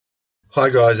Hi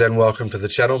guys and welcome to the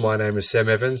channel. My name is Sam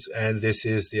Evans and this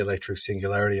is the Electric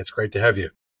Singularity. It's great to have you.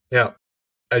 Now,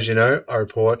 as you know, I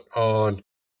report on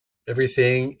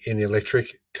everything in the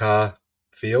electric car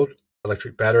field,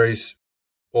 electric batteries,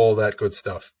 all that good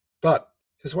stuff. But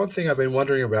there's one thing I've been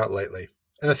wondering about lately,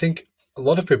 and I think a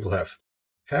lot of people have.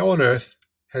 How on earth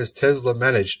has Tesla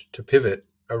managed to pivot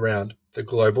around the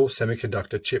global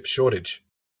semiconductor chip shortage?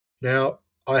 Now,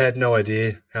 I had no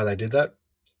idea how they did that.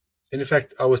 And in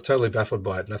fact, I was totally baffled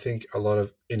by it. And I think a lot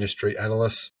of industry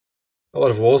analysts, a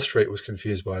lot of Wall Street was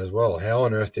confused by it as well. How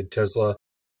on earth did Tesla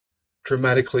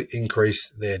dramatically increase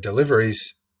their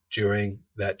deliveries during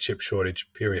that chip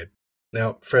shortage period?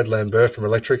 Now, Fred Lambert from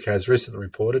Electric has recently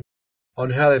reported on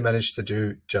how they managed to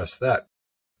do just that.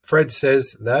 Fred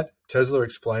says that Tesla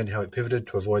explained how it pivoted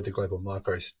to avoid the global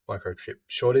microchip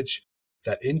shortage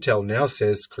that Intel now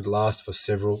says could last for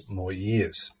several more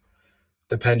years.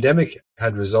 The pandemic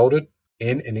had resulted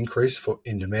in an increase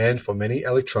in demand for many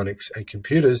electronics and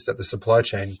computers that the supply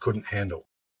chain couldn't handle,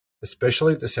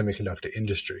 especially the semiconductor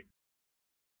industry.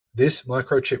 This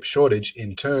microchip shortage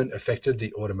in turn affected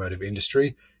the automotive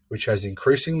industry, which has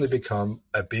increasingly become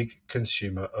a big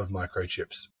consumer of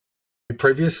microchips. We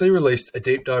previously released a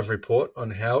deep dive report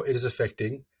on how it is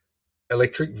affecting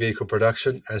electric vehicle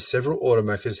production, as several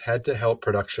automakers had to halt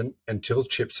production until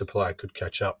chip supply could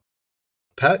catch up.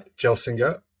 Pat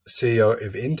Gelsinger, CEO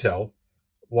of Intel,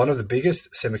 one of the biggest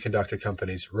semiconductor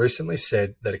companies, recently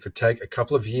said that it could take a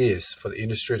couple of years for the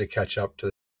industry to catch up to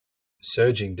the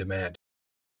surging demand.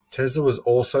 Tesla was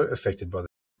also affected by the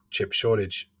chip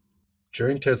shortage.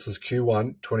 During Tesla's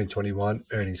Q1 2021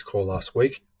 earnings call last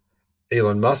week,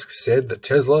 Elon Musk said that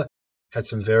Tesla had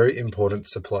some very important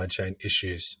supply chain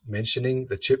issues, mentioning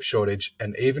the chip shortage,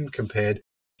 and even compared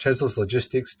Tesla's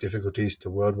logistics difficulties to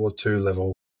World War II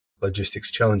level logistics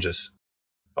challenges.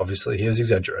 Obviously, he was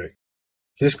exaggerating.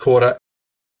 This quarter,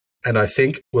 and I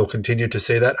think we'll continue to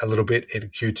see that a little bit in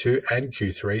Q2 and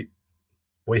Q3,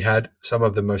 we had some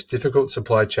of the most difficult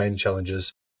supply chain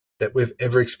challenges that we've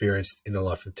ever experienced in the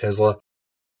life of Tesla,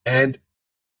 and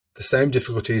the same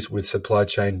difficulties with supply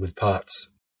chain with parts,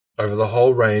 over the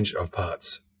whole range of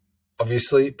parts.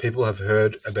 Obviously, people have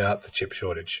heard about the chip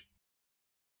shortage.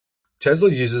 Tesla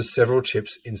uses several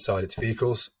chips inside its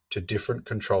vehicles to different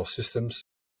control systems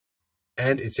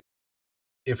and its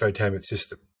infotainment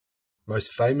system.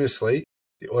 Most famously,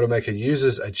 the automaker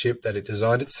uses a chip that it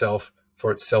designed itself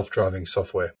for its self-driving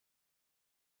software.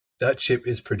 That chip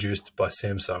is produced by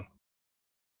Samsung,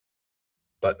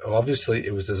 but obviously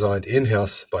it was designed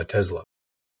in-house by Tesla.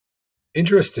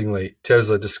 Interestingly,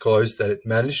 Tesla disclosed that it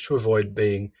managed to avoid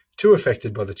being too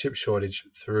affected by the chip shortage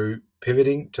through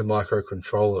pivoting to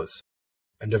microcontrollers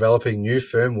and developing new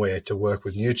firmware to work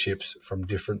with new chips from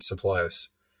different suppliers.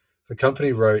 The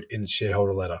company wrote in its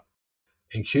shareholder letter,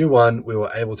 "In Q1, we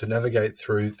were able to navigate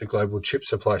through the global chip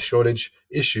supply shortage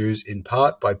issues in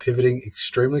part by pivoting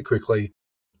extremely quickly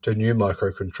to new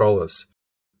microcontrollers,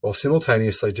 while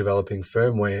simultaneously developing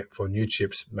firmware for new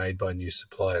chips made by new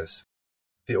suppliers."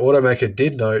 The automaker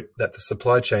did note that the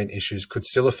supply chain issues could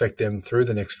still affect them through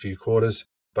the next few quarters,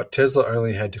 but Tesla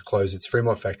only had to close its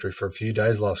Fremont factory for a few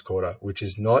days last quarter, which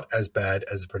is not as bad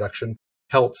as the production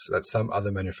halts that some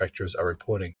other manufacturers are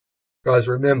reporting. Guys,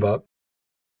 remember,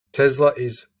 Tesla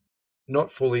is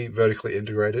not fully vertically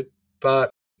integrated, but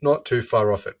not too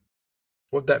far off it.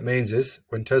 What that means is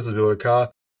when Tesla build a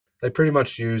car, they pretty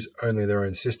much use only their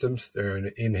own systems, their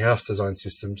own in-house design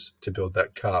systems to build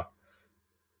that car.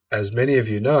 As many of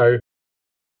you know,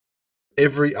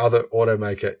 every other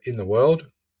automaker in the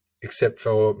world, except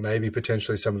for maybe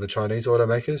potentially some of the Chinese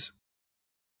automakers,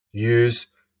 use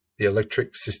the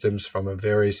electric systems from a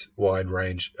very wide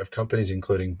range of companies,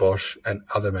 including Bosch and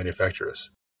other manufacturers.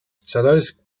 So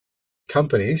those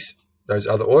companies, those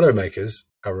other automakers,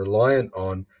 are reliant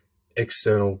on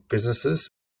external businesses,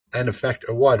 and in fact,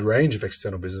 a wide range of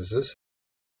external businesses.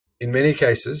 In many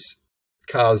cases,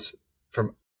 cars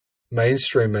from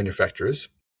mainstream manufacturers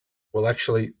will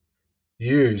actually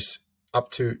use up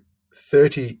to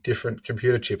 30 different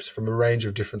computer chips from a range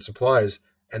of different suppliers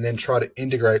and then try to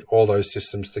integrate all those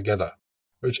systems together,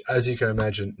 which, as you can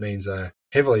imagine, means they're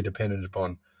heavily dependent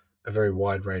upon a very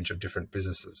wide range of different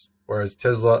businesses, whereas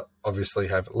Tesla obviously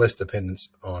have less dependence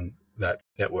on that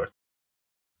network.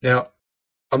 Now,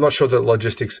 I'm not sure that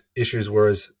logistics issues were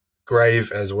as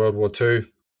grave as World War II.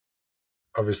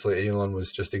 Obviously, Elon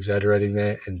was just exaggerating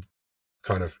there and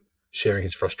kind of sharing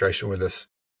his frustration with us.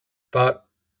 But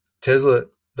Tesla,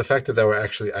 the fact that they were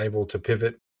actually able to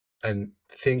pivot and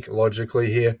think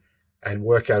logically here and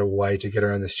work out a way to get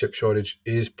around this chip shortage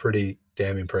is pretty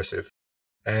damn impressive.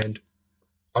 And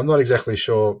I'm not exactly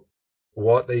sure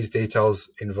what these details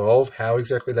involve, how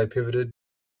exactly they pivoted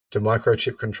to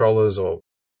microchip controllers, or,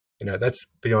 that's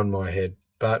beyond my head.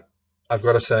 But I've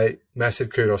got to say, massive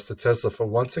kudos to Tesla for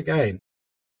once again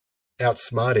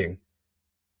outsmarting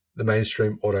the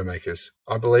mainstream automakers.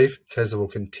 I believe Tesla will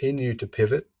continue to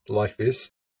pivot like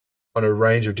this on a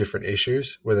range of different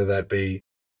issues, whether that be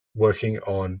working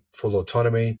on full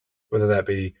autonomy, whether that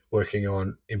be working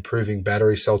on improving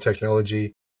battery cell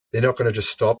technology. They're not going to just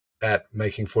stop at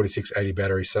making 4680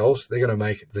 battery cells. They're going to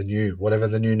make whatever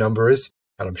the new number is.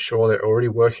 And I'm sure they're already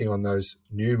working on those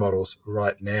new models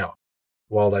right now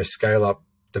while they scale up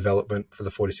development for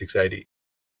the 4680.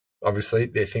 Obviously,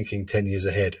 they're thinking 10 years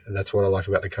ahead, and that's what I like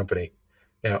about the company.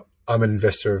 Now, I'm an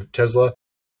investor of Tesla,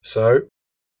 so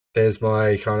there's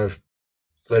my kind of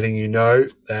letting you know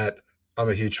that I'm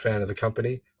a huge fan of the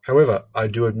company. However, I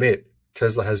do admit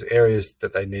Tesla has areas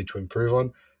that they need to improve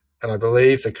on, and I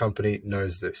believe the company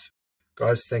knows this.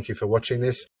 Guys, thank you for watching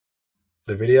the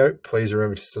video. Please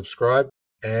remember to subscribe,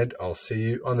 and I'll see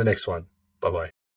you on the next one. Bye-bye.